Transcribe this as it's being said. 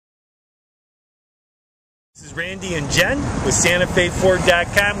This is Randy and Jen with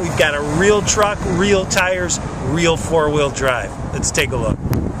SantaFeFord.com. We've got a real truck, real tires, real four-wheel drive. Let's take a look. Do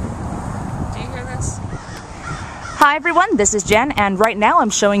you hear this? Hi everyone, this is Jen, and right now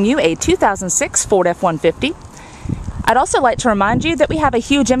I'm showing you a 2006 Ford F-150. I'd also like to remind you that we have a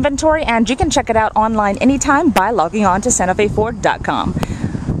huge inventory and you can check it out online anytime by logging on to SantaFeFord.com.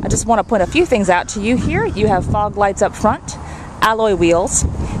 I just want to point a few things out to you here. You have fog lights up front, alloy wheels.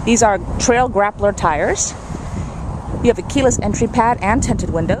 These are trail grappler tires. You have a keyless entry pad and tinted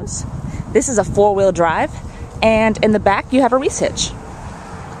windows. This is a four-wheel drive, and in the back you have a reese hitch.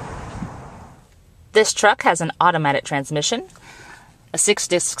 This truck has an automatic transmission, a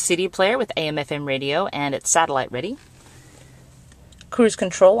 6-disc CD player with AM/FM radio, and it's satellite ready, cruise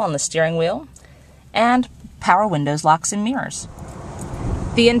control on the steering wheel, and power windows, locks, and mirrors.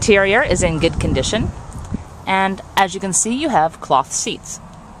 The interior is in good condition, and as you can see, you have cloth seats.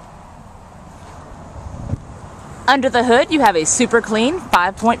 Under the hood, you have a super clean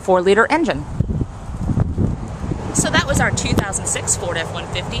 5.4-liter engine. So that was our 2006 Ford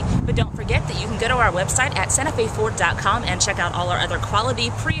F-150, but don't forget that you can go to our website at SantaFeFord.com and check out all our other quality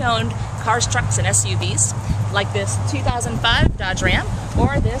pre-owned cars, trucks, and SUVs, like this 2005 Dodge Ram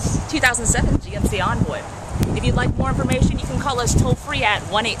or this 2007 GMC Envoy. If you'd like more information, you can call us toll-free at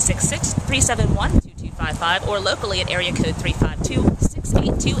 1-866-371-2255 or locally at area code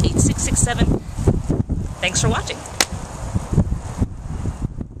 352-682-8667. Thanks for watching.